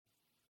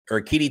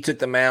Urquidy took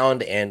the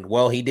mound, and,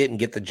 well, he didn't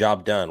get the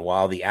job done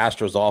while the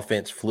Astros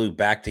offense flew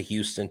back to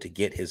Houston to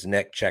get his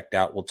neck checked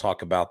out. We'll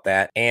talk about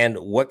that. And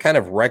what kind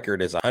of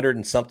record is 100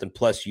 and something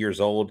plus years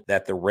old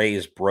that the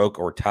Rays broke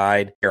or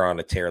tied? Here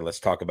on a tear. Let's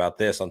talk about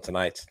this on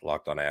tonight's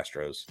Locked on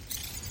Astros.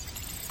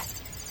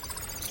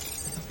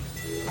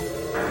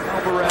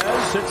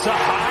 Alvarez hits a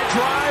high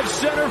drive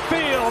center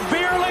field.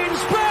 Beer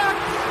leans back.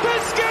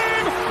 This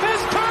game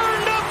is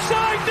turned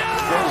upside down.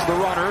 There's the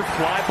runner.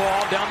 Fly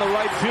ball down the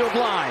right field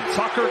line.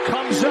 Tucker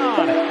comes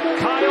on.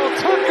 Kyle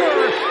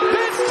Tucker.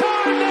 This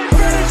time they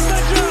finish the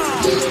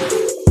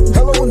job.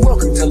 Hello and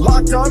welcome to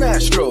Locked on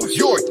Astros,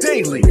 your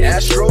daily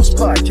Astros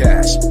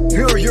podcast.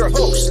 Here are your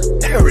hosts,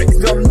 Eric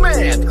the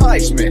Man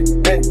Heisman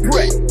and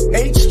Brett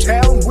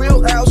H-Town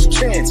Wheelhouse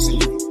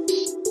Chansey.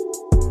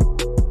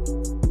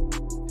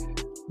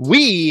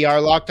 We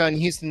are Locked on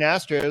Houston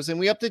Astros, and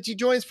we hope that you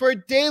join us for a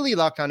daily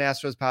Locked on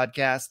Astros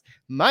podcast.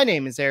 My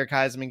name is Eric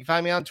Heisman. You can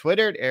find me on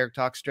Twitter at Eric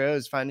Talk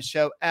Stros. Find the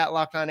show at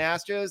Locked on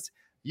Astros.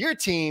 Your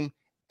team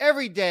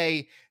every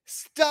day,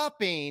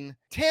 stopping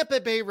Tampa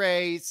Bay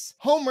Rays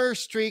homer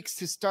streaks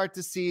to start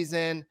the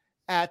season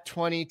at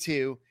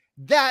 22.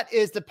 That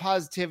is the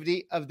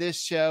positivity of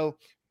this show.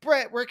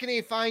 Brett, where can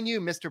they find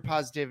you, Mr.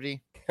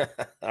 Positivity?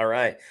 All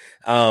right.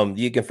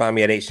 You can find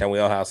me at H-Town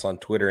Wheelhouse on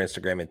Twitter,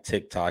 Instagram, and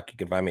TikTok. You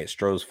can find me at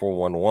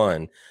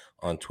Stros411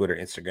 on Twitter,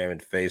 Instagram,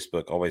 and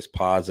Facebook. Always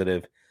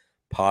positive.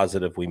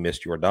 We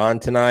missed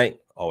Yordan tonight.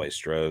 Always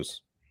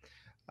Stros.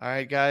 All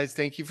right, guys.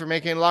 Thank you for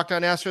making Locked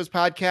on Astros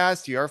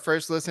podcast your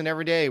first listen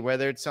every day,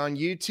 whether it's on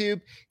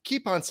YouTube.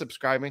 Keep on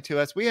subscribing to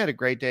us. We had a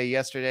great day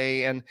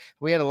yesterday, and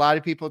we had a lot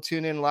of people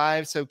tune in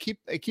live. So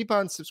keep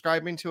on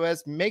subscribing to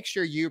us. Make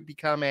sure you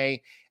become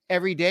a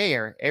every day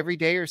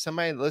or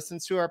somebody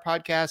listens to our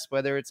podcast,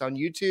 whether it's on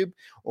YouTube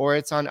or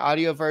it's on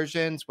audio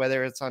versions,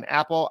 whether it's on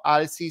Apple,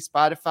 Odyssey,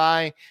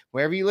 Spotify,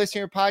 wherever you listen to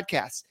your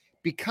podcasts.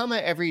 Become a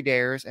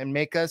everydayers and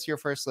make us your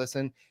first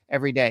listen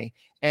every day.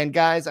 And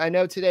guys, I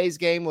know today's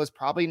game was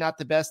probably not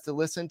the best to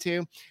listen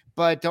to,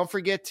 but don't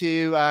forget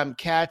to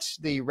catch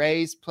the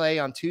Rays play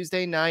on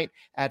Tuesday night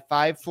at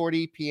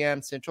 5:40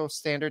 p.m. Central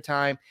Standard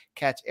Time.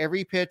 Catch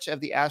every pitch of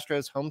the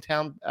Astros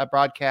hometown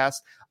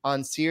broadcast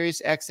on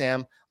Sirius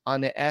XM on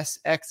the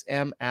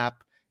SXM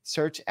app.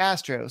 Search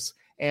Astros,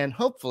 and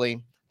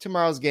hopefully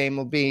tomorrow's game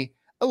will be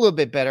a little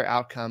bit better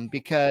outcome,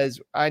 because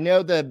I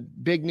know the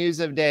big news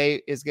of the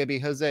day is going to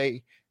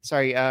be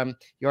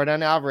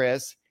Yordan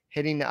Alvarez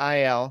hitting the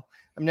IL.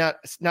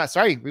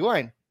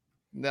 Rewind.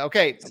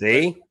 Okay.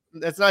 See?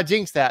 Let's not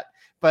jinx that,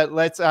 but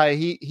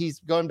he's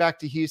going back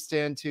to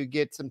Houston to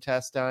get some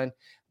tests done.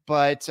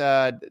 But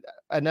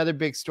another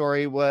big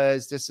story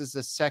was this is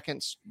the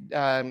second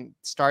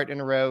start in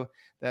a row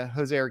that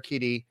Jose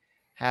Urquidy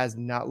has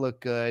not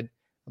looked good.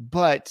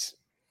 But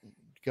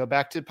go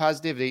back to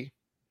positivity.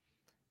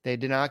 They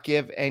did not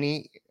give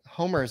any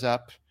homers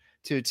up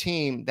to a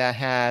team that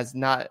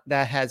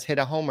has hit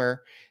a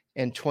homer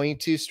in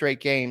 22 straight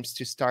games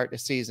to start a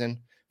season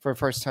for the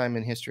first time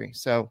in history.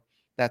 So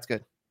that's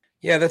good.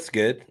 Yeah, that's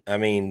good. I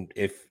mean,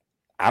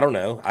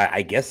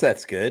 I guess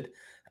that's good.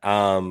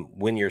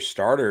 When your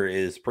starter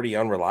is pretty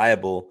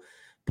unreliable,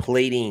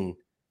 plating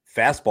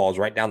fastballs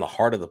right down the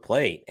heart of the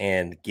plate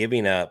and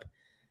giving up,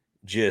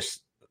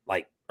 just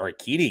like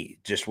Urquidy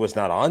just was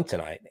not on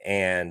tonight.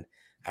 And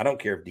I don't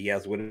care if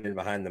Diaz would have been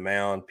behind the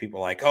mound. People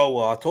are like, oh,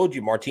 well, I told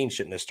you Martin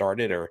shouldn't have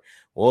started. Or,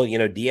 well,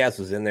 Diaz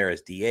was in there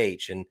as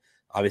DH, and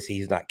obviously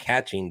he's not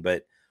catching.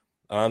 But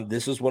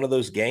this is one of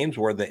those games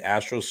where the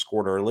Astros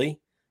scored early.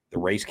 The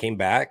Rays came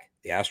back.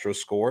 The Astros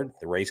scored.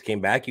 The Rays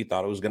came back. You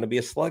thought it was going to be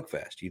a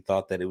slugfest. You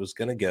thought that it was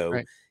going to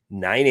go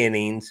 9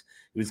 innings.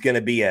 It was going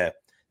to be a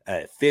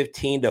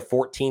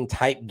 15-14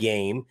 type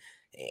game.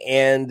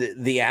 And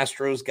the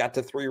Astros got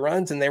to 3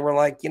 runs, and they were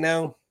like,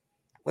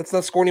 let's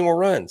not score any more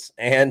runs.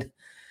 And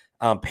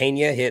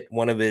Pena hit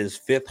one of his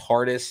fifth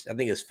hardest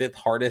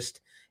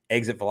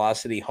exit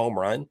velocity home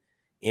run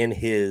in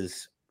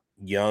his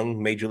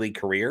young major league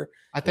career.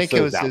 I think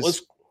it was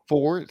his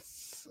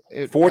fourth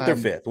or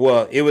fifth.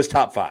 Well, it was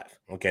top 5.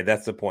 Okay,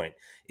 that's the point.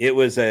 It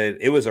was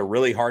a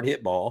really hard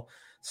hit ball.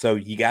 So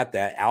you got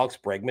that. Alex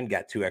Bregman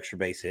got 2 extra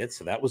base hits,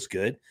 so that was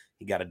good.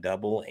 He got a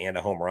double and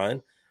a home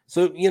run.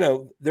 So,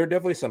 there are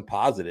definitely some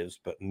positives,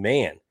 but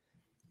man,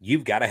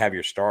 you've got to have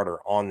your starter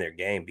on their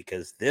game,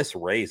 because this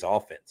Rays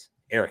offense,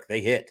 Eric,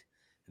 they hit.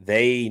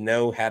 They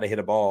know how to hit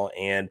a ball,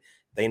 and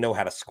they know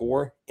how to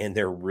score, and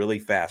they're really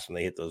fast when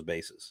they hit those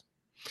bases.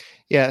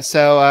 Yeah,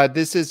 so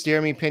this is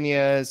Jeremy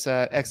Pena's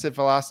exit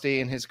velocity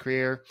in his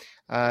career.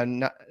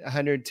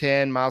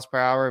 110 miles per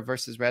hour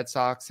versus Red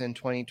Sox in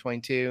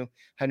 2022,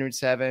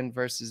 107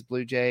 versus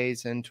Blue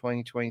Jays in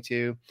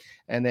 2022,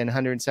 and then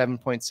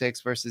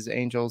 107.6 versus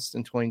Angels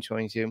in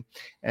 2022.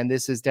 And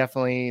this is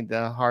definitely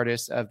the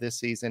hardest of this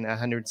season,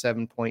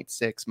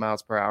 107.6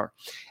 miles per hour.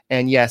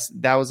 And yes,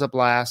 that was a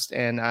blast,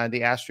 and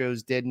the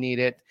Astros did need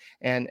it.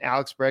 And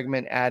Alex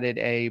Bregman added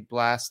a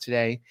blast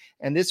today.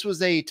 And this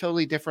was a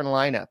totally different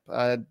lineup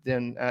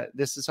than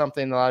this is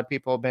something a lot of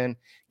people have been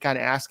kind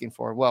of asking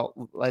for.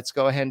 Well, let's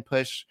go ahead and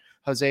push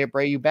Jose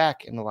Abreu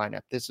back in the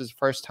lineup. This is the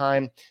first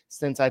time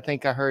since I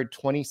think I heard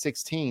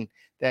 2016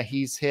 that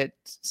he's hit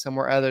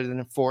somewhere other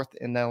than fourth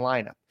in the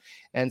lineup.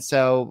 And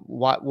so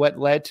what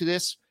led to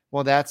this?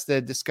 Well, that's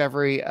the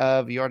discovery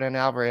of Yordan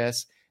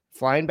Alvarez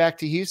flying back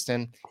to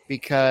Houston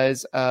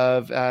because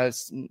of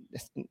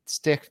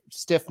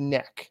stiff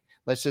neck.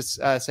 Let's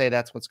just say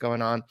that's what's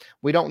going on.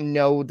 We don't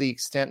know the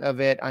extent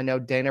of it. I know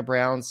Dana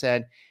Brown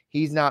said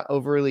he's not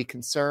overly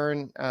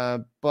concerned,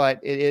 but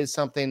it is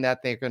something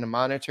that they're going to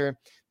monitor.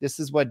 This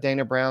is what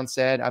Dana Brown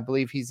said. I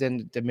believe he's in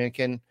the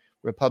Dominican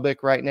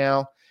Republic right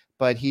now,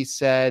 but he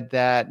said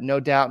that no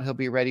doubt he'll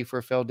be ready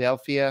for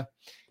Philadelphia.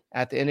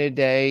 At the end of the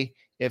day,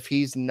 if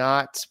he's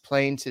not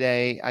playing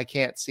today, I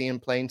can't see him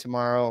playing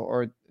tomorrow,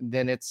 or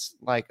then it's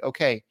like,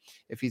 okay,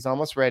 if he's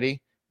almost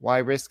ready, why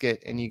risk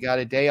it? And you got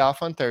a day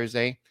off on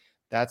Thursday.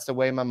 That's the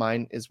way my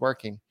mind is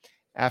working.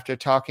 After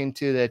talking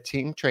to the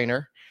team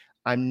trainer,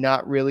 I'm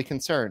not really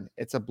concerned.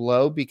 It's a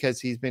blow because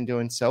he's been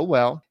doing so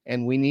well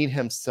and we need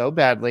him so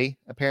badly.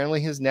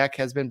 Apparently his neck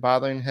has been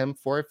bothering him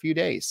for a few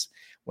days.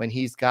 When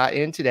he's got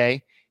in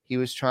today, he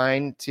was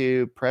trying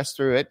to press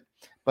through it,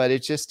 but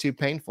it's just too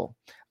painful.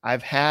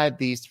 I've had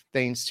these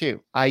things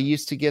too. I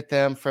used to get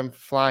them from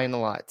flying a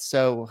lot.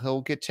 So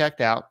he'll get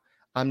checked out.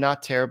 I'm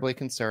not terribly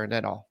concerned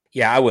at all.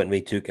 Yeah, I wouldn't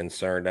be too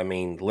concerned. I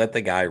mean, let the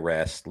guy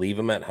rest, leave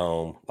him at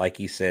home. Like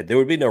he said, there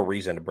would be no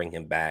reason to bring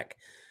him back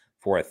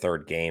for a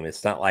third game.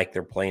 It's not like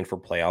they're playing for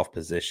playoff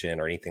position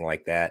or anything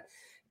like that.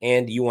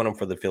 And you want him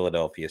for the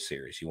Philadelphia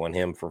series. You want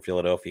him for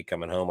Philadelphia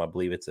coming home. I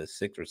believe it's a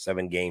 6 or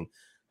 7 game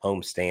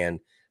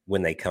homestand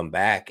when they come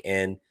back.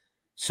 And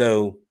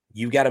so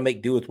you've got to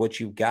make do with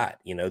what you've got.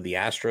 You know, the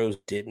Astros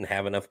didn't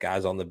have enough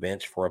guys on the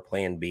bench for a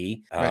plan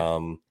B.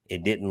 Right.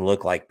 It didn't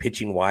look like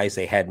pitching wise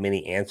they had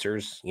many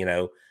answers. You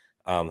know,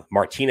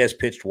 Martinez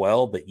pitched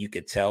well, but you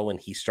could tell when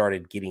he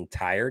started getting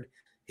tired,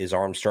 his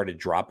arms started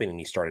dropping and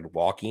he started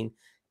walking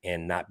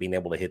and not being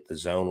able to hit the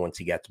zone once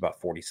he got to about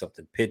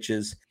 40-something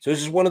pitches. So it's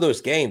just one of those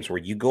games where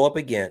you go up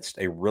against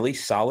a really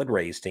solid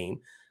Rays team,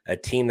 a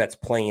team that's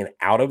playing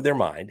out of their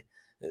mind.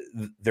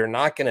 They're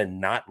not going to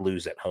not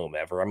lose at home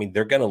ever. I mean,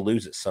 they're going to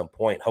lose at some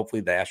point.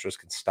 Hopefully the Astros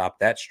can stop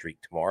that streak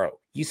tomorrow.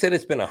 You said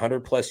it's been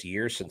 100+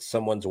 years since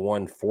someone's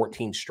won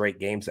 14 straight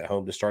games at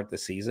home to start the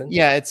season.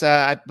 Yeah, it's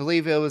I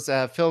believe it was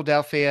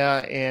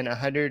Philadelphia in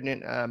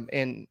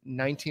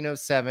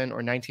 1907 or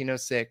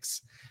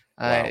 1906.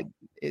 Wow.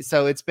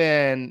 So it's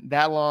been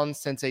that long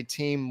since a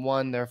team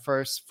won their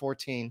first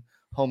 14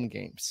 home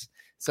games.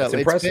 So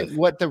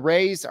what the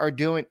Rays are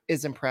doing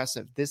is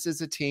impressive. This is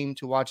a team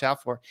to watch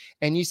out for.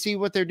 And you see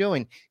what they're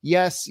doing.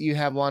 Yes, you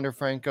have Wander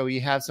Franco.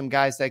 You have some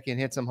guys that can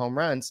hit some home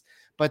runs,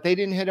 but they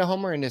didn't hit a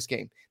homer in this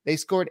game. They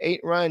scored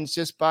 8 runs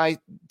just by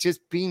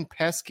just being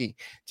pesky,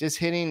 just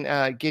hitting,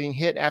 getting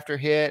hit after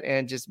hit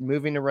and just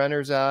moving the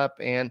runners up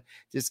and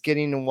just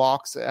getting the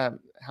walks.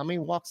 How many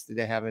walks did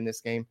they have in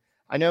this game?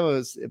 I know it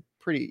was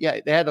pretty.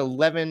 Yeah, they had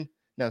 11.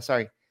 No,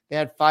 sorry. They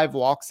had 5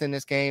 walks in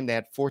this game. They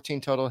had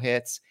 14 total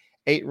hits.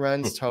 8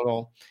 runs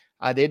total.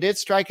 They did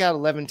strike out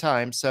 11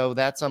 times, so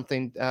that's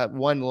something,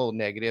 one little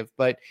negative.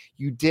 But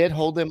you did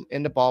hold them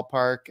in the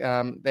ballpark.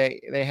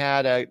 They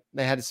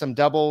had some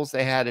doubles.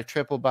 They had a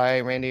triple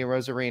by Randy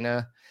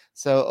Rosarina.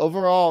 So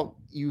overall,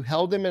 you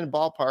held them in the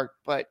ballpark,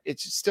 but it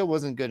still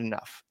wasn't good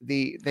enough.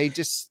 They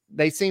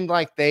seemed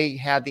like they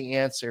had the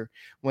answer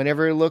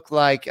whenever it looked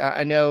like.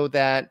 I know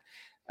that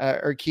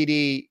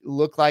Urquidy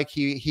looked like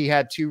he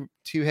had two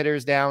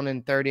hitters down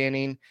in third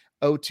inning.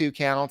 0-2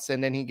 counts,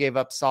 and then he gave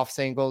up soft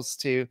singles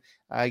to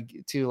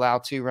allow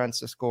 2 runs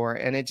to score.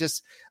 And it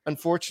just,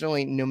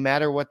 unfortunately, no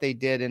matter what they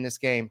did in this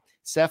game,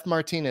 Seth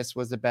Martinez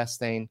was the best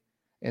thing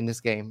in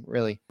this game,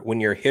 really. When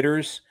your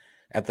hitters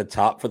at the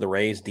top for the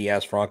Rays,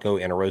 Diaz, Franco,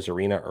 and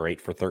Rosarina are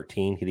 8 for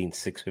 13, hitting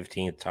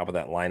 .615 at the top of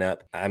that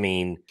lineup. I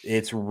mean,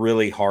 it's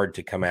really hard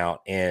to come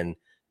out and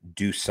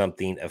do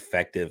something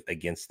effective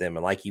against them.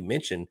 And like you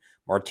mentioned,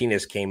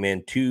 Martinez came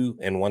in 2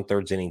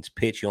 1/3 innings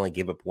pitch. He only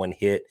gave up 1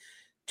 hit.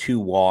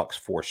 2 walks,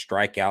 4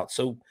 strikeouts.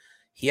 So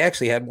he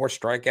actually had more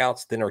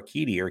strikeouts than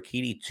Urquidy.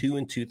 Urquidy 2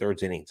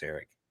 2/3 innings,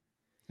 Eric.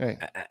 Right.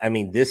 I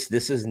mean, this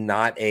is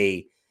not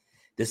a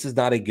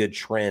good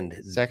trend.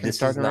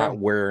 This is not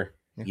where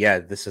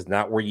this is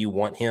not where you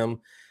want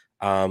him.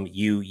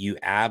 You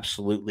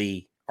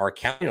absolutely are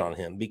counting on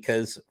him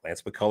because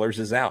Lance McCullers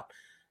is out.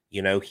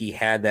 You know, he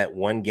had that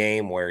one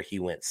game where he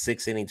went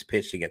 6 innings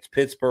pitched against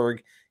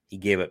Pittsburgh. He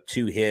gave up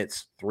 2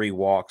 hits, 3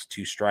 walks,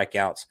 2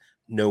 strikeouts.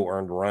 No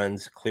earned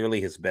runs,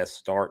 clearly his best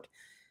start.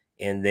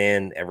 And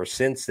then ever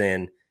since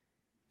then,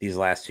 these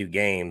last 2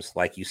 games,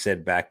 like you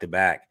said,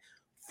 back-to-back,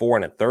 4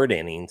 1/3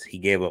 innings. He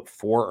gave up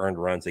 4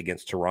 earned runs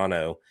against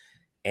Toronto.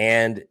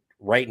 And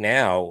right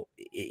now,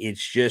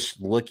 it's just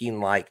looking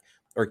like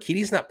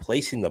Urquidy's not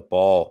placing the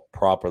ball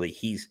properly.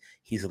 He's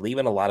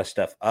leaving a lot of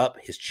stuff up.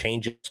 His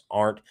changeups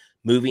aren't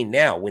moving.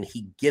 Now, when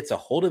he gets a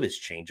hold of his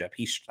changeup,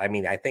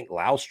 I think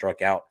Lau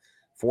struck out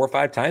 4 or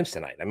 5 times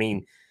tonight. I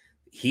mean,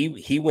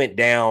 he went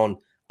down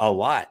a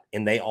lot,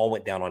 and they all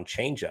went down on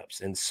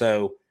changeups. And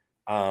so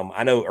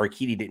I know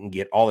Urquidy didn't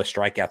get all the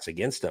strikeouts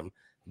against him,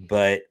 but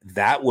but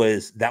that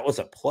was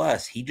a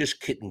plus. He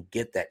just couldn't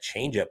get that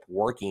changeup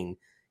working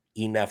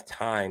enough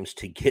times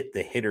to get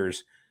the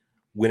hitters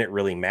when it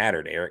really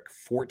mattered. Eric,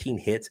 14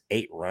 hits,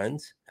 8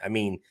 runs. I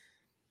mean,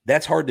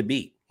 that's hard to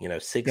beat.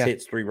 6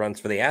 hits, 3 runs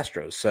for the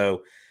Astros.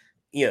 So,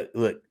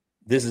 look,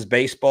 this is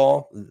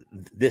baseball.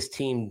 This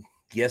team,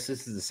 yes,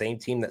 this is the same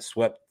team that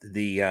swept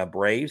the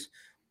Braves.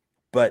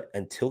 But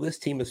until this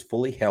team is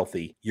fully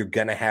healthy, you're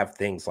going to have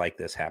things like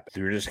this happen.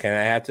 So you're just going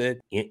to have to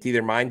empty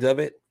their minds of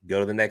it, go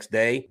to the next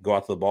day, go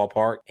out to the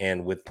ballpark,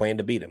 and with plan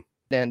to beat them.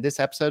 And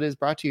this episode is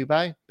brought to you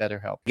by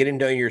BetterHelp. Getting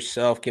to know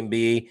yourself can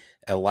be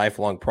a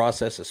lifelong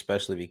process,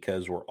 especially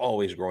because we're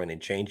always growing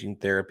and changing.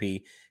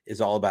 Therapy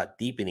is all about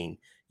deepening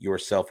your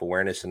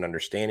self-awareness and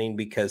understanding,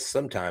 because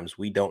sometimes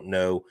we don't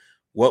know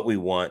what we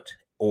want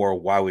or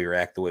why we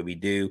react the way we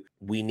do.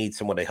 We need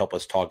someone to help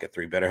us talk it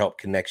through. BetterHelp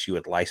connects you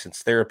with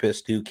licensed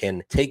therapists who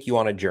can take you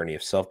on a journey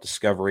of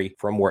self-discovery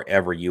from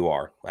wherever you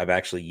are. I've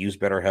actually used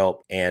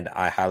BetterHelp and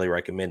I highly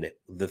recommend it.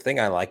 The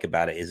thing I like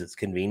about it is it's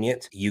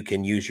convenient. You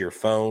can use your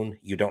phone.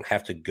 You don't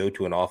have to go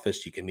to an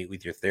office. You can meet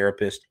with your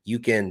therapist. You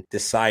can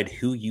decide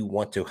who you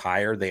want to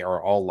hire. They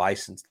are all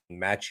licensed to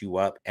match you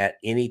up at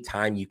any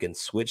time. You can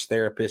switch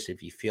therapists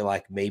if you feel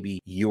like maybe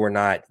you are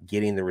not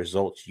getting the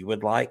results you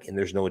would like, and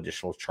there's no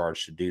additional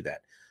charge to do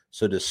that.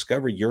 So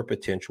discover your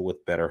potential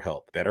with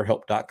BetterHelp.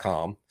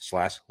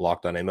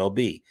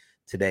 BetterHelp.com/LockedOnMLB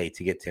today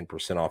to get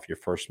 10% off your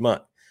first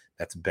month.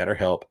 That's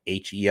BetterHelp,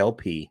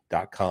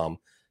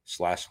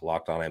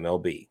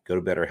 HELP.com/LockedOnMLB. Go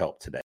to BetterHelp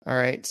today. All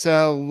right.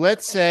 So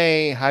let's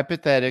say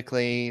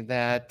hypothetically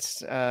that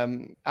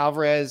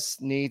Alvarez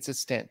needs a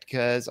stint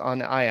because on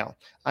the IL.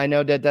 I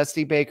know that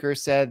Dusty Baker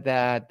said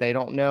that they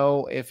don't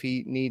know if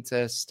he needs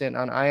a stint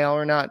on IL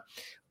or not.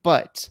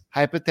 But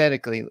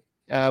hypothetically,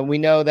 we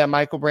know that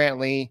Michael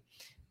Brantley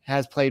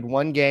has played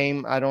 1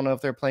 game. I don't know if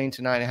they're playing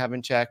tonight. I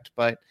haven't checked,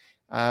 but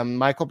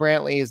Michael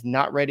Brantley is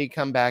not ready to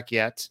come back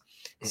yet.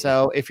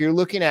 So if you're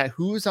looking at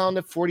who's on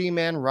the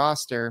 40-man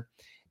roster,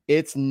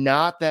 it's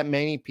not that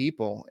many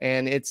people,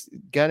 and it's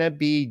going to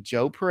be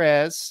Joe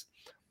Perez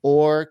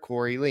or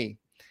Corey Lee.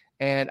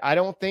 And I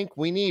don't think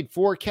we need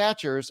 4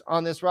 catchers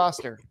on this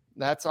roster.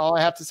 That's all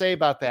I have to say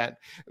about that.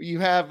 You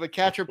have a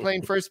catcher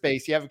playing first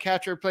base. You have a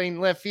catcher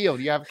playing left field.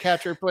 You have a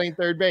catcher playing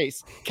third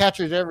base.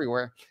 Catchers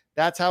everywhere.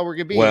 That's how we're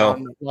going to be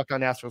on the Locked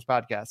On Astros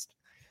podcast.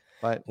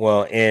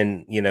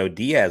 And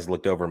Diaz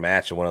looked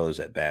overmatched in one of those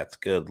at bats.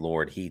 Good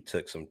Lord, he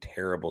took some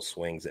terrible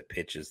swings at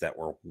pitches that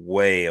were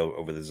way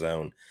over the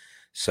zone.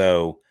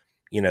 So,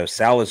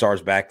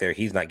 Salazar's back there.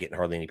 He's not getting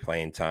hardly any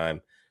playing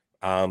time.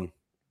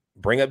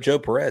 Bring up Joe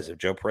Perez. If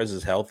Joe Perez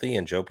is healthy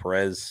and Joe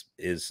Perez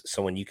is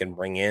someone you can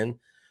bring in,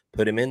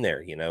 put him in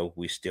there.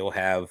 We still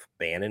have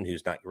Bannon,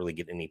 who's not really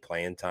getting any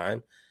playing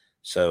time.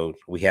 So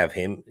we have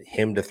him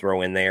to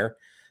throw in there.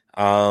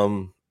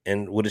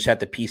 And we'll just have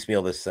to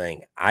piecemeal this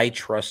thing. I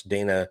trust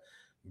Dana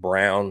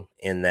Brown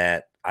in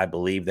that I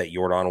believe that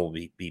Yordan will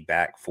be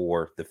back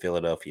for the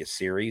Philadelphia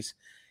series.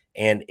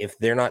 And if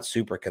they're not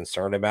super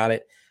concerned about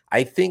it,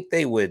 I think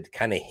they would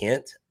kind of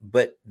hint,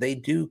 but they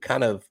do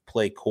kind of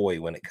play coy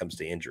when it comes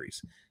to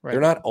injuries. Right. They're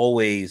not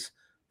always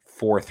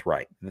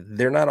forthright.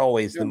 They're not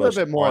always the most honest. A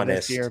little bit more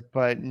this year,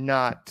 but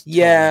not. Totally.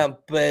 Yeah,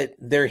 but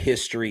their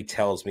history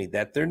tells me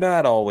that they're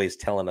not always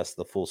telling us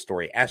the full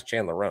story. Ask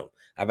Chandler Rome.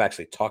 I've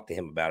actually talked to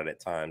him about it at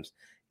times,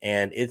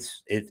 and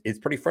it's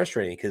pretty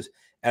frustrating because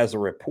as a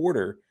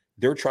reporter,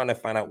 they're trying to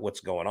find out what's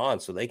going on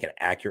so they can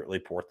accurately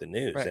report the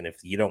news. Right. And if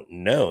you don't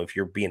know, if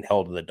you're being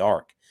held in the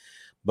dark,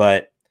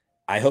 but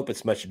I hope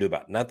it's much ado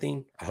about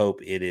nothing. I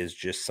hope it is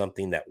just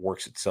something that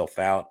works itself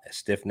out. A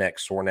stiff neck,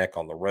 sore neck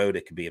on the road.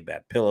 It could be a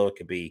bad pillow. It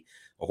could be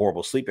a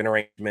horrible sleeping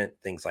arrangement,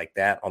 things like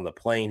that. On the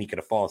plane, he could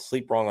have fallen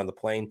asleep wrong on the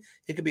plane.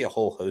 It could be a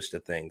whole host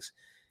of things.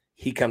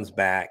 He comes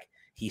back.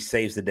 He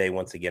saves the day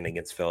once again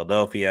against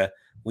Philadelphia.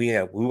 We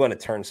want to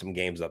turn some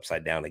games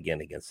upside down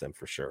again against them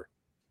for sure.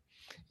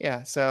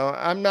 Yeah, so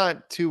I'm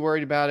not too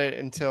worried about it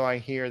until I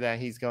hear that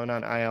he's going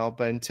on IL.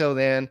 But until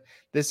then,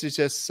 this is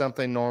just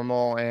something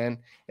normal, and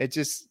it's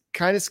just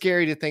kind of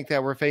scary to think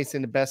that we're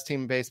facing the best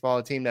team in baseball,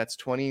 a team that's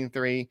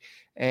 20-3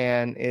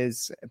 and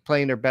is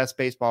playing their best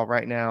baseball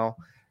right now,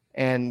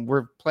 and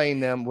we're playing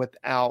them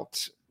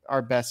without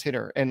our best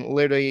hitter and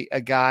literally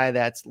a guy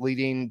that's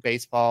leading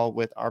baseball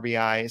with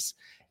RBIs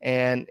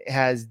and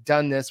has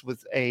done this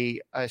with a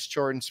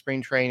shortened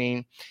spring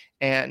training.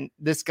 And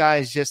this guy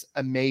is just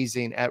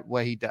amazing at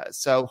what he does.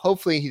 So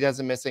hopefully he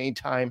doesn't miss any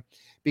time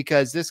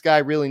because this guy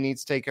really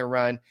needs to take a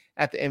run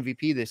at the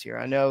MVP this year.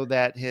 I know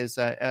that his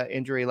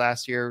injury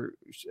last year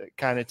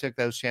kind of took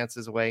those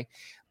chances away.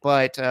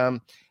 But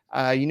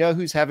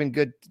who's having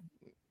good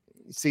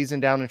season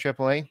down in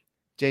AAA?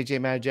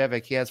 JJ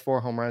Matijevic. He has 4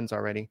 home runs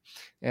already.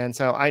 And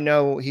so I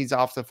know he's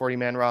off the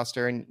 40-man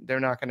roster, and they're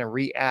not going to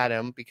re-add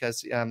him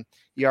because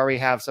you already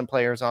have some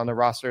players on the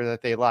roster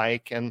that they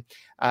like. And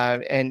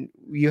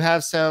you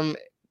have some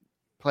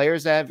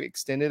players that have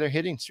extended their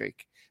hitting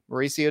streak.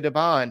 Mauricio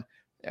Dubon,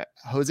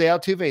 Jose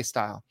Altuve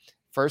style,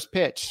 first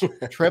pitch,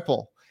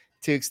 triple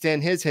to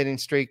extend his hitting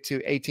streak to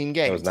 18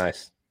 games. That was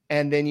nice.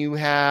 And then you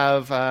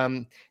have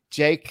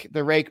Jake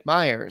the Rake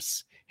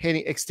Myers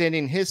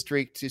extending his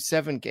streak to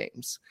 7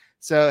 games.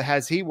 So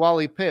has he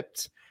Wally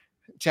pipped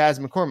Chas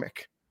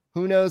McCormick?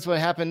 Who knows what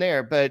happened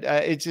there? But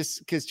it's just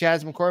because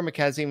Chas McCormick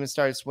hasn't even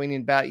started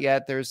swinging bat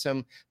yet. There's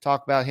some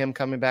talk about him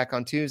coming back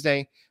on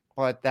Tuesday,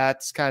 but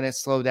that's kind of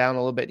slowed down a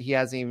little bit. He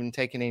hasn't even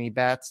taken any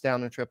bats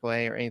down in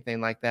AAA or anything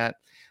like that.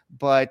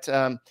 But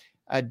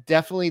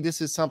definitely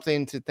this is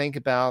something to think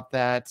about,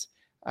 that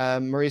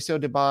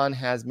Mauricio Dubon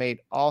has made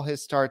all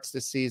his starts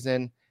this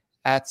season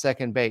at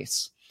second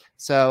base.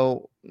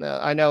 So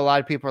I know a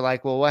lot of people are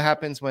like, well, what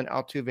happens when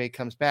Altuve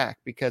comes back?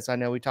 Because I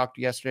know we talked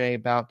yesterday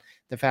about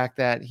the fact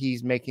that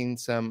he's making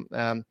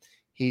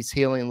he's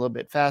healing a little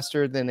bit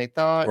faster than they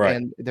thought. Right.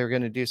 And they're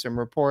going to do some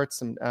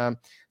reports,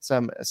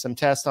 some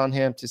tests on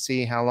him to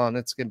see how long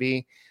it's going to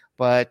be.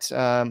 But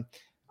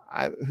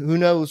who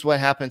knows what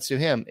happens to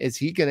him? Is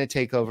he going to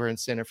take over in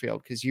center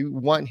field? Because you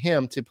want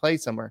him to play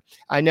somewhere.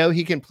 I know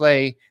he can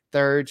play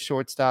third,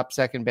 shortstop,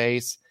 second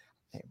base.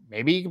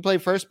 Maybe he can play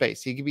first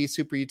base. He could be a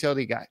super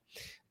utility guy.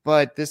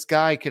 But this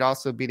guy could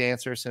also be the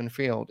answer center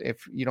field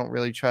if you don't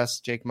really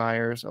trust Jake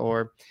Myers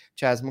or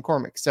Chas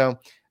McCormick. So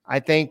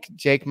I think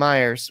Jake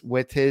Myers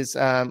with his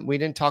we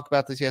didn't talk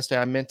about this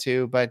yesterday. I meant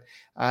to, but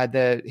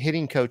the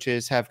hitting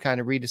coaches have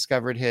kind of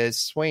rediscovered his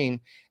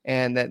swing,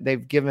 and that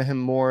they've given him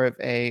more of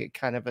a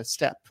kind of a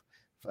step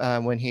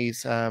when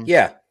he's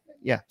Yeah.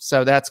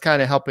 So that's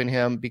kind of helping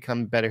him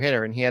become a better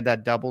hitter. And he had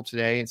that double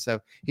today. And so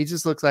he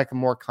just looks like a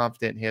more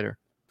confident hitter.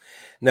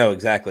 No,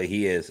 exactly.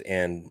 He is.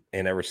 And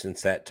ever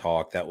since that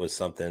talk, that was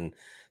something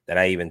that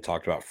I even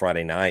talked about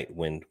Friday night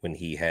when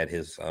he had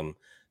his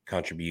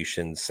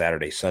contributions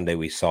Saturday, Sunday.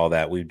 We saw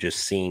that. We've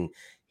just seen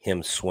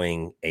him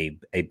swing a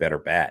better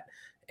bat.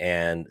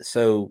 And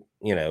so,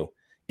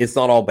 it's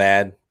not all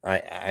bad.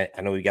 I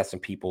know we got some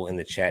people in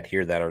the chat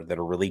here that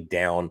are really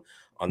down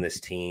on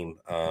this team.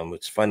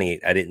 It's funny.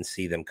 I didn't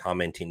see them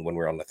commenting when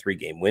we're on the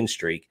 3-game win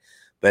streak,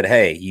 but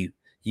hey,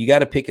 you got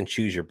to pick and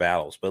choose your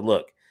battles. But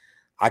look,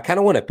 I kind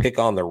of want to pick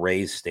on the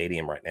Rays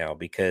Stadium right now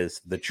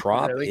because the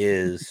Trop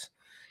is,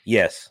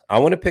 yes, I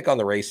want to pick on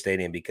the Rays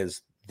Stadium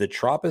because the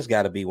Trop has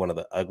got to be one of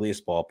the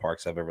ugliest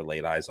ballparks I've ever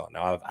laid eyes on.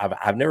 Now,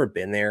 I've never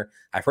been there.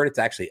 I've heard it's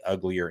actually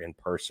uglier in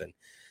person.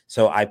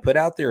 So I put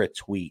out there a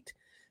tweet.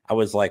 I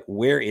was like,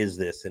 where is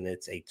this? And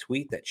it's a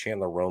tweet that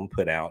Chandler Rome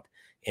put out,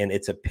 and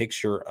it's a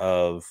picture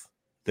of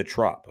the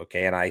Trop.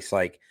 Okay. And I was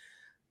like,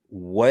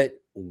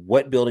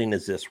 what building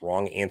is this?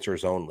 Wrong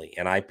answers only.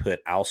 And I put,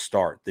 I'll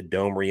start the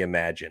Dome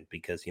Reimagined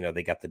because,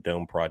 they got the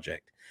Dome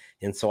project.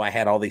 And so I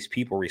had all these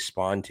people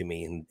respond to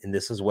me, and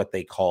this is what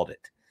they called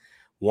it.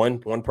 One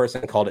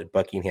person called it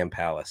Buckingham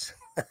Palace.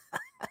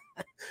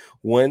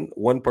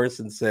 One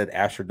person said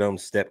Astrodome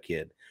Step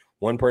Kid.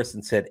 One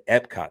person said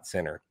Epcot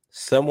Center.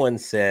 Someone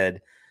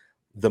said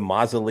the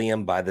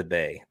Mausoleum by the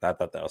Bay. I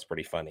thought that was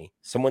pretty funny.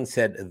 Someone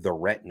said the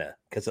Retina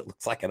because it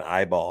looks like an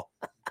eyeball.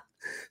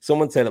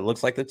 Someone said it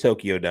looks like the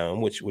Tokyo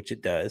Dome, which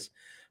it does.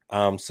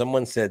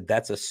 Someone said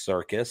that's a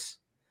circus.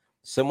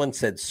 Someone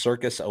said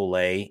Circus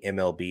Olay,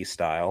 MLB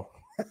style.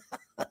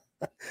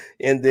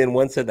 And then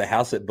one said the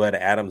house that Bud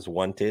Adams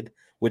wanted,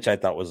 which I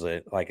thought was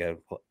it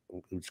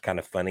was kind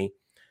of funny.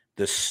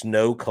 The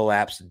snow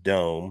collapsed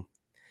dome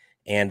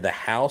and the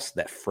house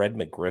that Fred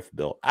McGriff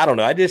built. I don't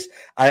know.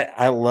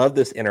 I love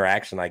this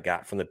interaction I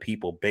got from the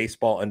people.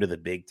 Baseball under the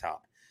big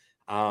top.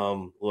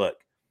 Look.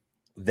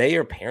 They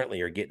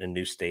apparently are getting a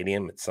new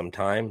stadium at some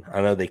time. I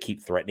know they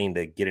keep threatening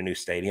to get a new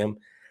stadium,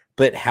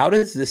 but how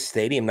does this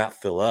stadium not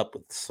fill up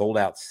with sold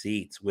out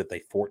seats with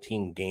a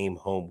 14-game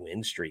home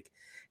win streak?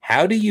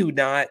 How do you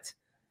not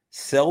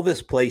sell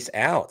this place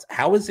out?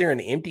 How is there an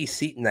empty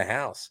seat in the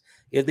house?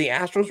 If the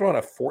Astros were on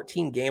a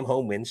 14-game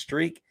home win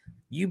streak,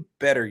 you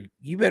better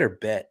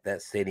bet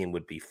that stadium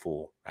would be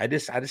full. I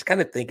just kind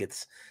of think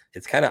it's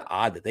kind of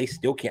odd that they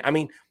still can't. I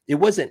mean, it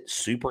wasn't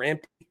super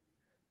empty.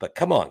 But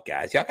come on,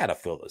 guys, y'all got to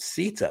fill those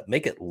seats up.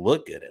 Make it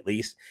look good at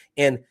least.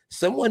 And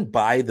someone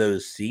buy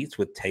those seats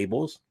with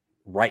tables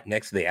right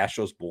next to the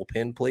Astros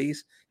bullpen,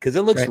 please, because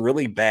it looks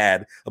really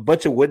bad. A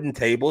bunch of wooden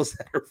tables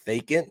that are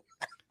vacant.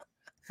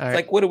 It's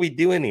like, what are we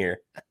doing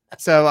here?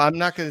 So I'm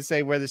not going to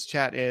say where this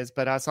chat is,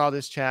 but I saw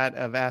this chat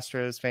of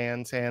Astros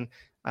fans,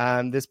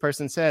 and this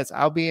person says,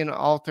 I'll be in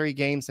all 3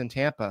 games in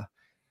Tampa.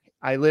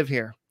 I live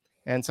here.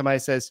 And somebody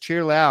says,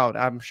 cheer loud.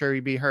 I'm sure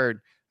you'd be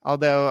heard.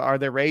 Although, are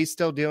the Rays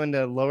still doing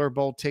the lower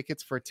bowl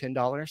tickets for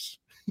 $10?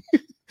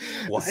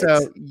 What?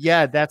 So,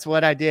 yeah, that's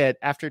what I did.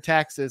 After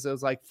taxes, it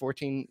was like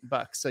 $14.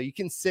 So you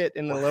can sit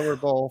in the lower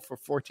bowl for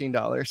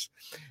 $14.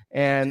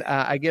 And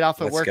I get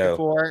off at work at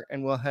 4,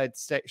 and we'll head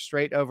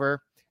straight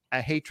over.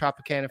 I hate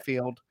Tropicana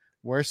Field.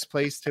 Worst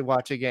place to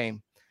watch a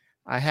game.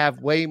 I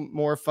have way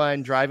more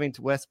fun driving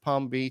to West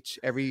Palm Beach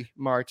every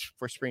March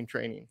for spring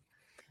training.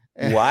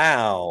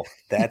 Wow.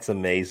 That's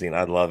amazing.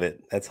 I love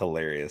it. That's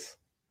hilarious.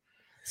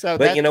 So,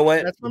 but you know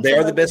what?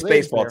 They're the best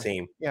baseball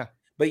team. Yeah.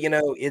 But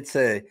it's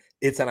an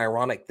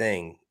ironic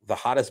thing. The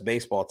hottest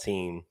baseball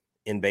team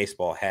in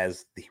baseball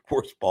has the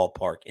worst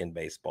ballpark in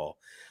baseball.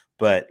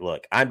 But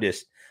look, I'm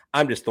just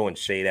throwing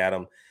shade at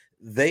them.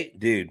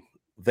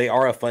 they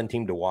are a fun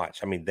team to watch.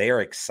 I mean, they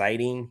are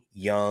exciting,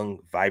 young,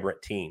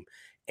 vibrant team.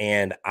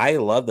 And I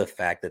love the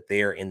fact that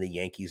they are in the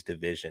Yankees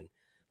division.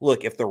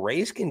 Look, if the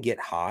Rays can get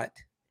hot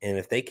and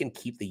if they can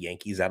keep the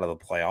Yankees out of the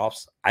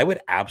playoffs, I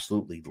would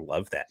absolutely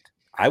love that.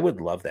 I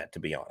would love that, to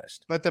be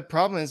honest. But the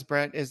problem is,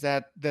 Brett, is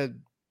that the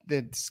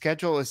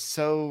schedule is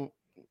so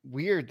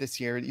weird this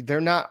year.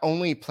 They're not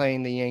only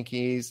playing the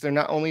Yankees, they're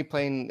not only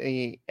playing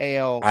the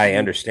AL. I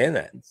understand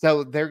that.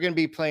 So they're going to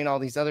be playing all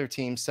these other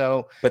teams.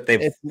 So, but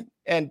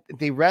and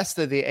the rest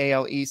of the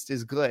AL East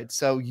is good.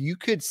 So you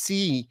could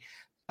see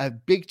a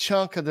big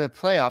chunk of the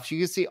playoffs. You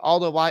can see all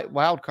the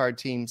wild card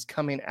teams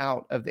coming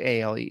out of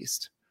the AL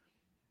East.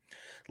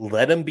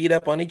 Let them beat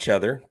up on each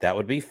other. That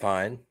would be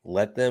fine.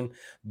 Let them.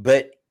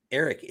 But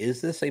Eric,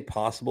 is this a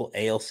possible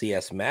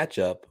ALCS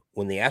matchup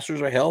when the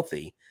Astros are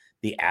healthy?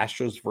 The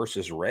Astros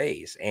versus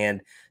Rays,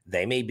 and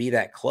they may be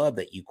that club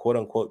that you quote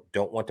unquote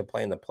don't want to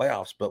play in the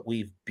playoffs, but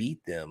we've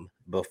beat them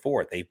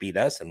before. They beat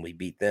us and we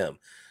beat them.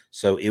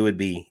 So it would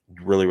be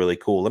really, really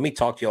cool. Let me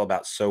talk to you all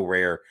about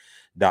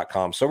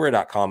SoRare.com.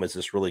 SoRare.com is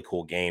this really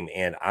cool game,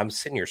 and I'm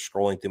sitting here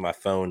scrolling through my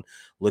phone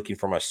looking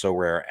for my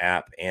SoRare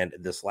app, and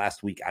this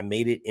last week I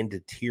made it into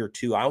tier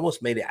 2. I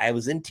almost made it. I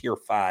was in tier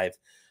 5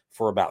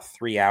 for about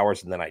 3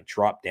 hours, and then I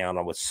dropped down.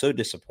 I was so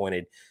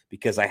disappointed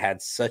because I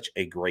had such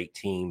a great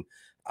team.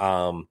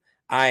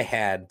 I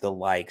had the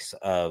likes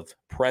of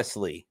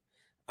Presley,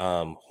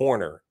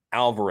 Horner,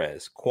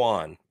 Alvarez,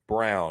 Kwan,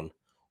 Brown,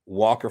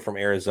 Walker from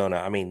Arizona.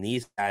 I mean,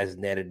 these guys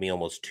netted me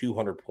almost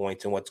 200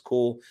 points. And what's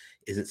cool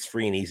is it's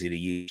free and easy to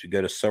use. You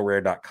go to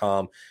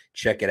SoRare.com,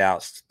 check it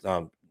out.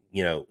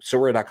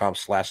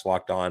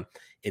 SoRare.com/locked-on.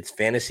 It's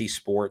fantasy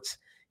sports.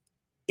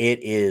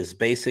 It is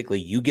basically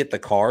you get the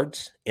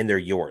cards and they're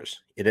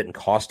yours. It didn't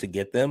cost to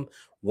get them.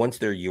 Once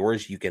they're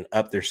yours, you can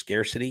up their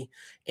scarcity.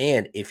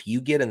 And if you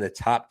get in the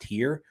top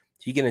tier,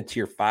 if you get in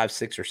tier 5,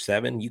 6, or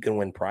 7, you can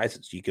win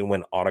prizes. You can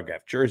win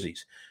autographed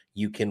jerseys.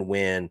 You can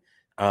win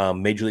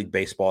Major League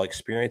Baseball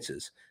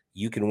experiences.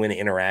 You can win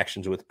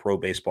interactions with pro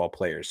baseball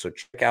players. So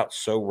check out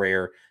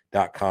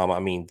SoRare.com. I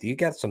mean, you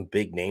got some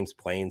big names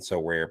playing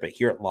SoRare, but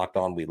here at Locked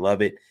On, we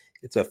love it.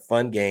 It's a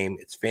fun game.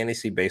 It's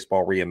fantasy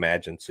baseball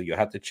reimagined. So you'll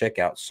have to check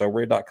out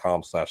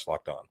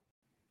SoRare.com/locked-on.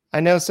 I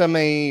know so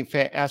many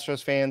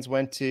Astros fans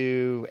went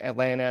to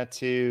Atlanta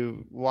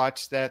to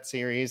watch that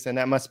series, and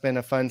that must have been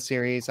a fun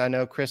series. I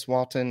know Chris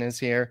Walton is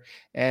here,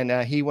 and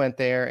he went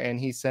there, and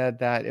he said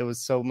that it was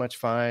so much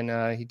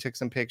fun. He took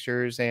some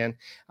pictures, and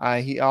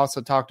he also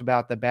talked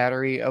about the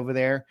Battery over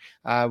there,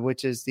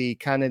 which is the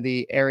kind of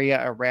the area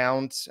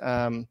around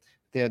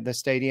the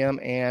stadium,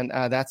 and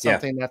that's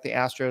something that the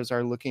Astros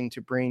are looking to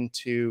bring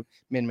to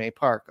Minmay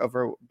Park,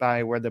 over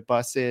by where the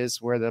bus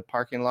is, where the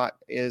parking lot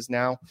is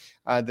now.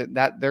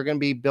 That they're going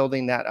to be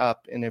building that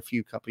up in a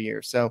couple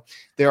years. So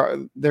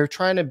they're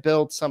trying to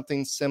build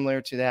something similar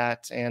to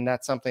that, and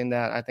that's something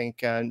that I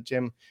think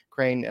Jim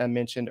Crane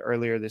mentioned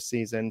earlier this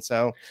season.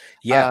 So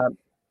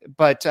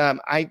but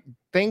I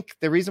think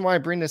the reason why I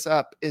bring this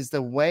up is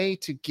the way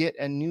to get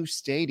a new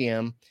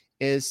stadium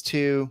is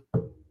to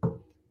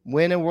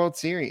win a World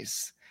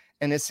Series.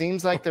 And it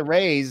seems like the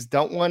Rays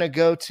don't want to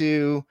go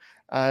to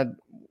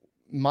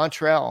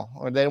Montreal,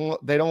 or they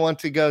don't want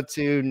to go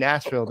to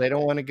Nashville. They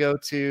don't want to go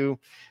to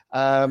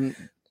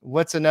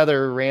what's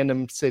another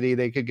random city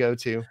they could go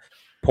to?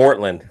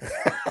 Portland.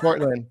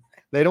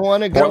 They don't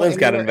want to go. Portland's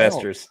got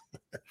investors.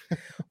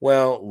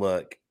 Well,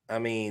 look, I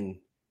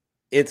mean,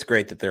 it's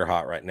great that they're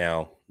hot right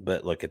now,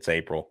 but look, it's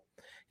April.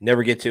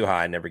 Never get too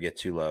high, never get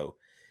too low.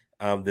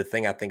 The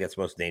thing I think that's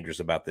most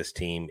dangerous about this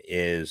team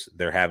is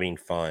they're having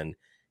fun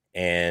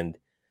and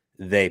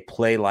they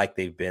play like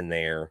they've been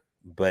there,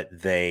 but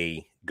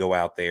they go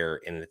out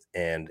there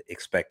and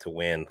expect to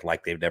win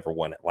like they've never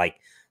won it, like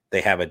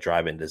they have a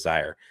drive and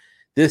desire.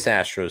 This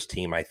Astros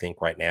team, I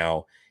think right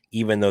now,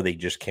 even though they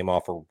just came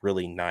off a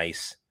really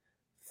nice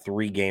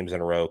 3 games in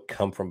a row,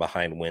 come from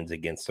behind wins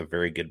against a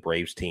very good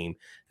Braves team,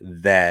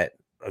 that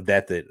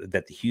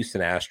the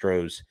Houston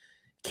Astros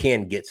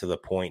can get to the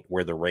point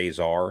where the Rays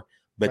are,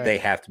 but they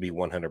have to be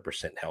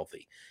 100%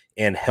 healthy.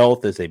 And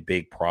health is a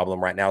big problem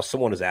right now.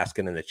 Someone was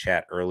asking in the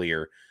chat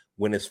earlier,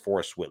 when is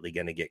Forrest Whitley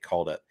going to get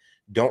called up?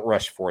 Don't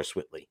rush Forrest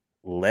Whitley.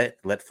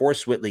 Let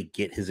Forrest Whitley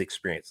get his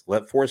experience.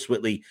 Let Forrest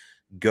Whitley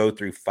go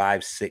through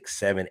 5, 6,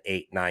 7,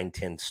 8, 9,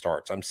 10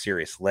 starts. I'm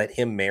serious. Let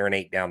him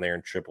marinate down there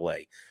in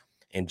AAA.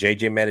 And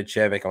JJ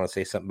Medicevic, I want to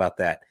say something about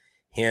that.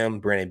 Him,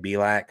 Brandon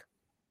Bielak.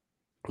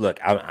 Look,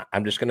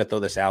 I'm just going to throw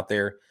this out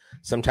there.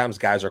 Sometimes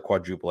guys are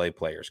quadruple A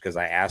players, because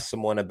I asked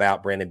someone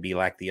about Brandon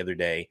Bielak the other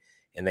day,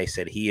 and they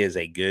said he is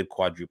a good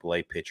quadruple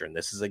A pitcher. And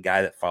this is a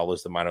guy that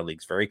follows the minor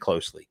leagues very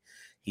closely.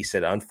 He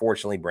said,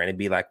 unfortunately, Brandon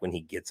Bielak, when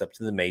he gets up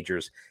to the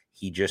majors,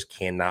 he just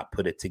cannot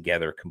put it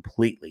together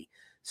completely.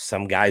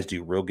 Some guys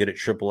do real good at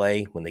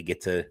AAA. When they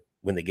get to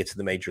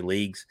the major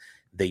leagues,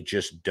 they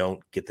just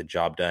don't get the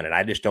job done. And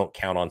I just don't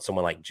count on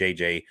someone like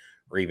JJ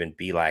or even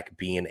Bielak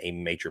being a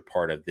major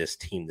part of this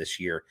team this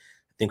year.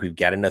 I think we've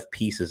got enough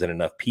pieces and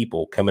enough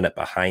people coming up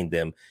behind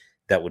them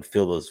that would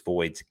fill those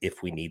voids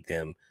if we need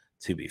them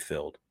to be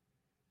filled.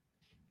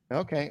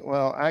 Okay,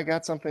 well, I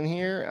got something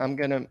here. I'm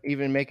going to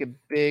even make a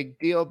big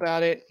deal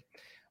about it.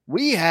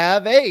 We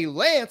have a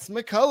Lance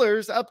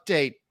McCullers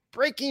update.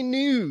 Breaking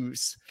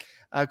news.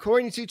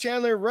 According to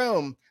Chandler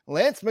Rome,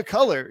 Lance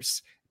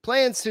McCullers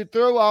plans to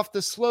throw off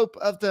the slope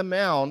of the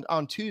mound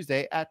on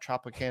Tuesday at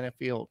Tropicana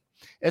Field.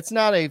 It's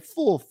not a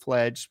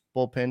full-fledged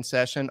bullpen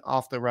session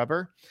off the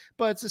rubber,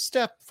 but it's a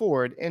step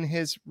forward in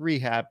his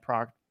rehab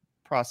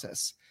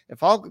process.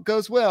 If all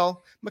goes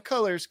well,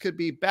 McCullers could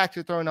be back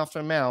to throwing off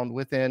the mound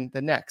within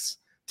the next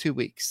 2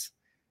 weeks.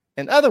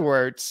 In other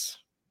words,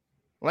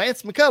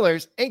 Lance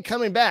McCullers ain't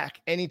coming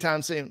back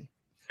anytime soon.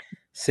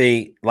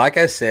 See, like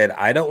I said,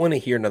 I don't want to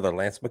hear another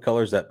Lance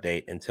McCullers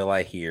update until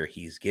I hear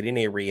he's getting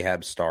a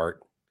rehab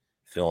start,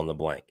 fill in the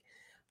blank.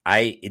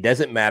 It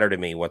doesn't matter to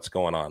me what's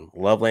going on.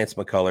 Love Lance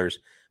McCullers,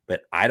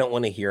 but I don't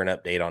want to hear an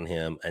update on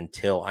him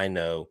until I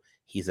know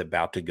he's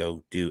about to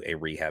go do a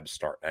rehab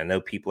start. I know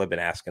people have been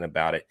asking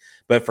about it,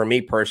 but for me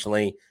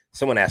personally,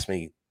 someone asked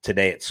me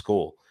today at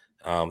school.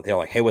 They're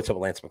like, "Hey, what's up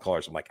with Lance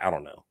McCullers?" I'm like, "I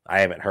don't know. I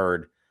haven't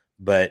heard,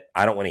 but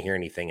I don't want to hear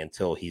anything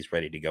until he's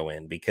ready to go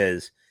in,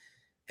 because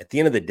at the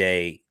end of the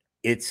day,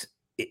 it's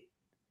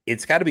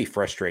got to be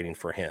frustrating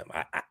for him.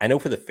 I know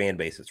for the fan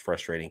base, it's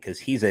frustrating because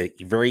he's a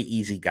very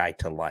easy guy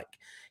to like.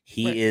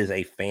 He Right. is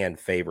a fan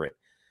favorite,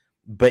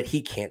 but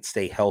he can't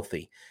stay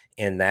healthy.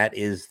 And that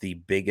is the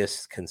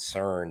biggest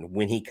concern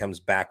when he comes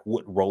back.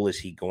 What role is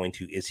he going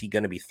to? Is he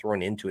going to be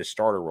thrown into a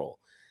starter role?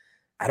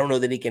 I don't know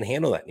that he can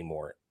handle that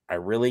anymore. I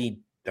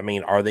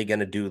mean, are they going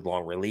to do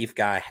long relief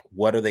guy?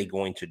 What are they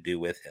going to do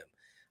with him?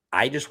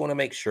 I just want to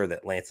make sure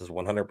that Lance is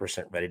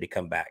 100% ready to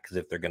come back, because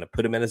if they're going to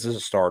put him in as a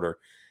starter,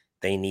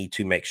 they need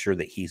to make sure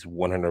that he's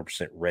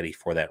 100% ready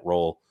for that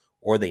role,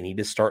 or they need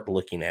to start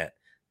looking at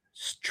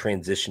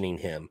transitioning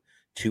him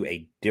to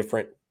a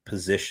different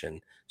position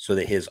so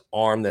that his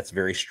arm that's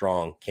very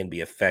strong can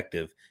be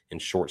effective in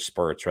short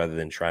spurts rather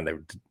than trying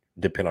to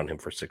depend on him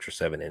for 6 or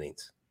 7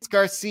 innings. It's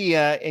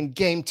Garcia in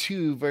game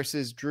 2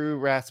 versus Drew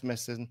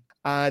Rasmussen.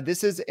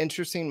 This is an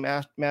interesting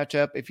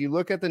matchup. If you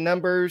look at the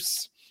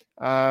numbers,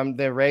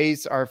 the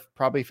Rays are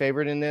probably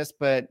favored in this,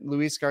 but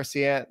Luis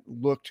Garcia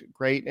looked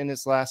great in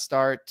his last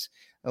start,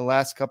 the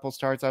last couple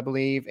starts, I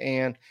believe.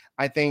 And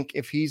I think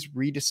if he's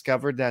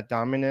rediscovered that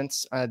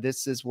dominance,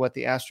 this is what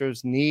the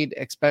Astros need.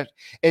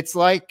 It's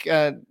like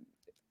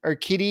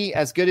Urquidy,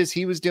 as good as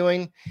he was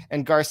doing,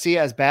 and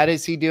Garcia, as bad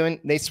as he doing,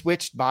 they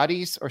switched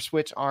bodies or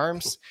switched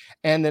arms,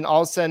 and then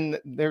all of a sudden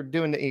they're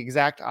doing the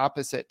exact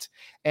opposite.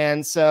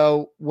 And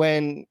so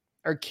when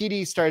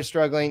Urquidy started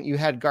struggling, you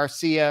had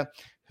Garcia,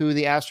 who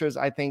the Astros,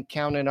 I think,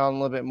 counted on a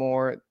little bit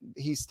more.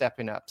 He's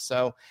stepping up.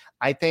 So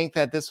I think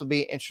that this will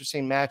be an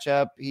interesting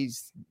matchup.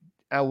 He's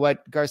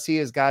what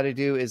Garcia's got to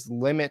do is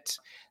limit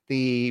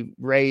the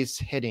Rays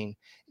hitting,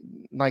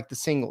 like the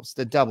singles,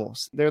 the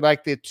doubles. They're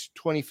like the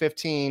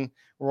 2015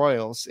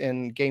 Royals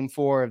in game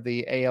 4 of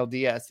the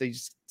ALDS. They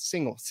just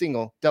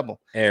single,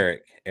 double.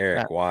 Eric,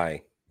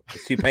 why?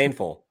 It's too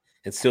painful.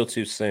 It's still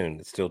too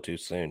soon.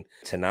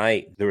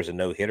 Tonight, there was a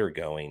no-hitter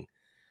going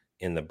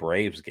in the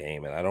Braves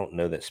game, and I don't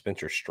know that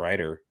Spencer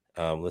Strider,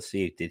 let's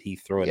see, did he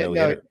throw a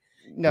no-hitter?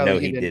 No,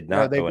 he did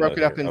not. No, they broke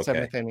it up in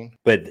 7th inning.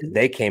 But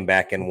they came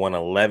back and won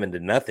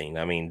 11-0.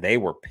 I mean, they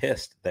were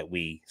pissed that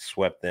we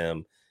swept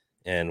them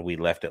and we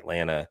left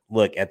Atlanta.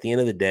 Look, at the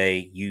end of the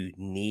day, you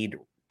need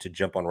to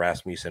jump on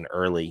Rasmussen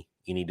early.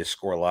 You need to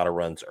score a lot of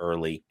runs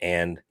early.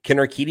 And can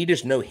Urquidy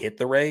just no-hit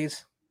the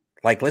Rays?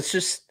 Like,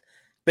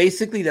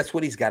 basically that's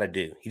what he's got to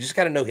do. He just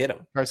got to no-hit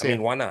them. Garcia. I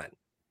mean, why not?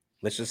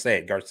 Let's just say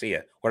it.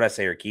 Garcia. What did I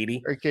say?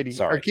 Urquidy?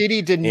 Sorry.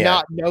 Urquidy did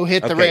not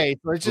no-hit the Rays.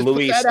 Let's just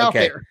put that out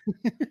there.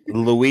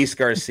 Luis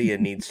Garcia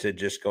needs to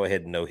just go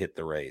ahead and no-hit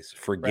the Rays.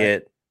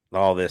 Forget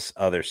all this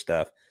other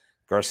stuff.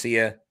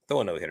 Garcia,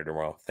 throw a no-hitter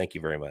tomorrow. Thank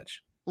you very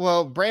much.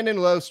 Well, Brandon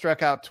Lowe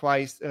struck out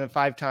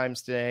 5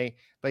 times today,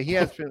 but he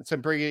has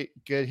some pretty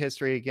good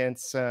history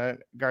against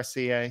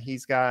Garcia.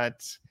 He's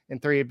got, in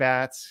 3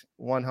 at-bats,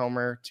 1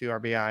 homer, 2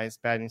 RBIs,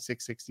 batting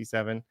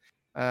 .667.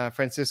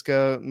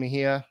 Francisco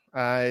Mejia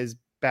is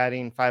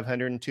batting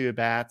 502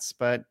 at-bats,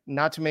 but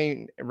not too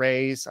many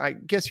Rays. I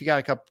guess you got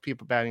a couple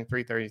people batting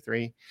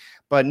 .333,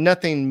 but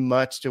nothing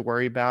much to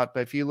worry about.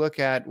 But if you look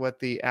at what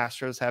the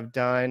Astros have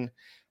done,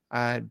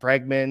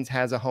 Bregman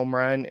has a home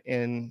run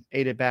in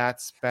 8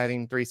 at-bats,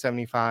 batting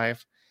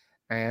 .375,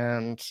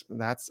 and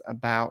that's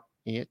about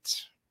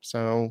it.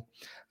 So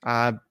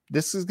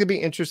this is going to be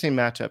an interesting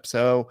matchup.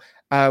 So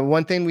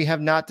one thing we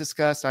have not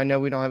discussed, I know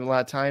we don't have a lot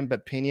of time,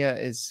 but Pena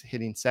is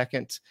hitting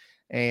second.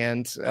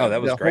 And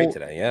that was great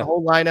today. Yeah, the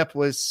whole lineup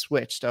was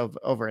switched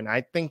over, and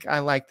I think I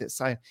like this.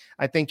 I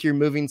think you're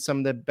moving some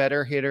of the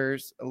better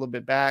hitters a little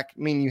bit back.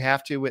 I mean, you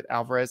have to with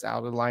Alvarez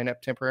out of the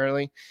lineup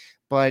temporarily,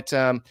 but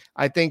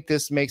I think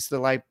this makes the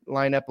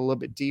lineup a little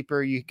bit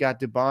deeper. You got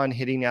Dubon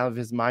hitting out of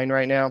his mind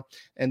right now,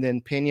 and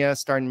then Pena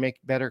starting to make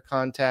better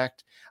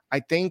contact. I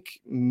think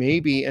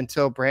maybe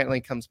until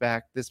Brantley comes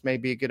back, this may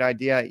be a good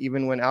idea,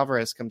 even when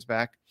Alvarez comes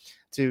back,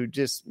 to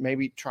just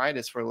maybe try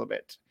this for a little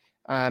bit.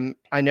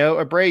 I know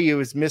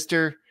Abreu is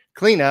Mr.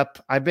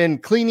 Cleanup. I've been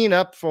cleaning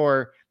up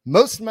for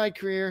most of my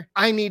career.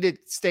 I need to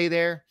stay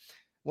there.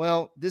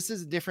 well, this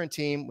is a different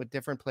team with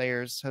different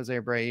players, Jose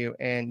Abreu,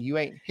 and you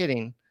ain't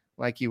hitting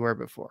like you were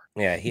before.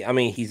 Yeah,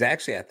 he's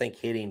actually, I think,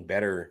 hitting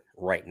better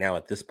right now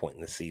at this point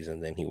in the season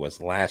than he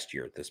was last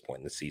year at this point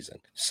in the season.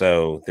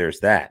 So there's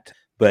that.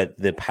 But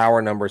the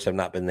power numbers have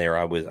not been there.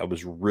 I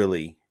was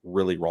really,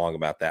 really wrong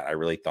about that. I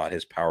really thought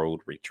his power would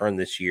return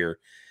this year,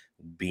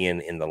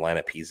 being in the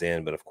lineup he's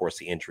in. But of course,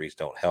 the injuries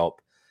don't help.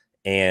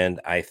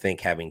 And I think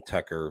having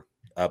Tucker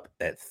up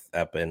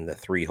in the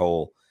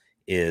 3-hole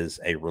is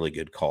a really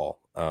good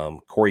call.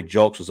 Corey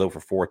Julks was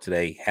 0-for-4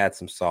 today, had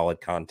some solid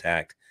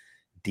contact.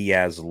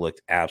 Diaz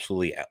looked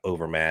absolutely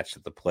overmatched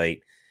at the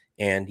plate.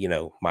 And,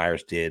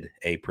 Myers did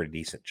a pretty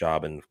decent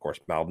job. And, of course,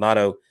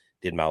 Maldonado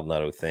did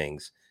Maldonado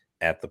things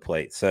at the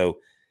plate. So,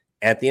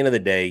 at the end of the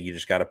day, you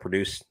just got to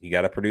produce. You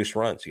got to produce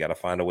runs. You got to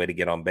find a way to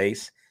get on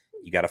base.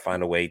 You got to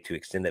find a way to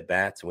extend at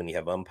bats. When you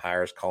have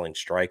umpires calling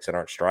strikes that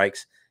aren't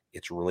strikes,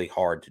 it's really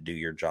hard to do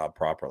your job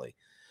properly.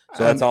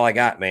 So, that's all I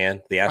got,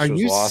 man. The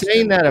Astros lost. Are you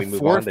saying that a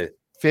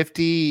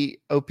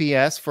 450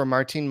 OPS for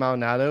Martin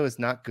Maldonado is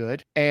not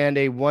good and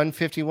a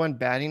 151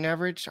 batting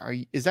average?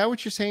 Is that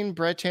what you're saying,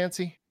 Brett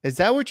Chansey? Is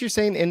that what you're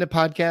saying in the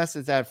podcast?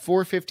 Is that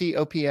 450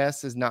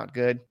 OPS is not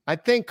good? I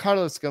think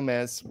Carlos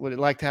Gomez would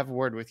like to have a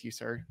word with you,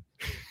 sir.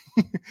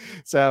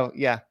 So,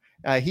 yeah,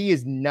 he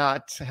is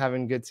not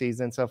having a good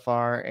season so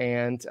far.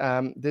 And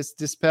this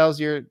dispels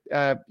your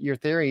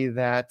theory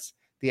that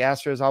the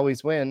Astros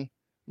always win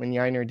when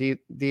Yainer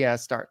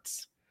Diaz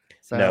starts.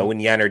 So, no, when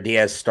Yainer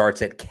Diaz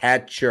starts at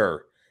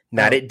catcher,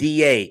 not at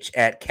DH,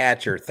 at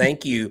catcher.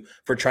 Thank you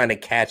for trying to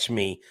catch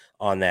me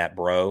on that,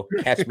 bro.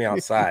 Catch me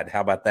outside.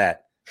 How about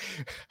that?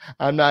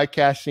 I'm not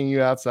cashing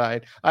you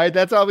outside. All right,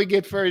 that's all we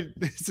get for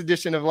this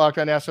edition of Locked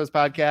On Astros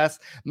podcast.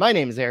 My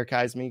name is Eric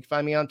Heisman. You can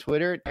find me on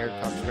Twitter at Eric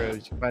Astros.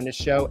 You can find this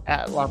show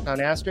at Locked On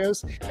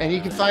Astros, and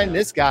you can find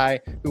this guy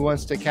who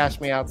wants to cash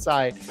me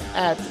outside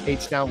at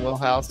H-Town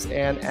Wheelhouse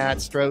and at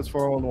Stros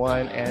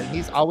 411. And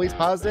he's always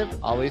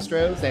positive, always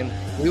Stros, and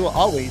we will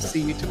always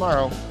see you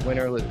tomorrow, win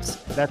or lose.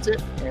 That's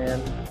it,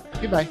 and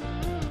goodbye.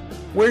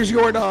 Where's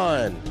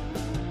Yordan?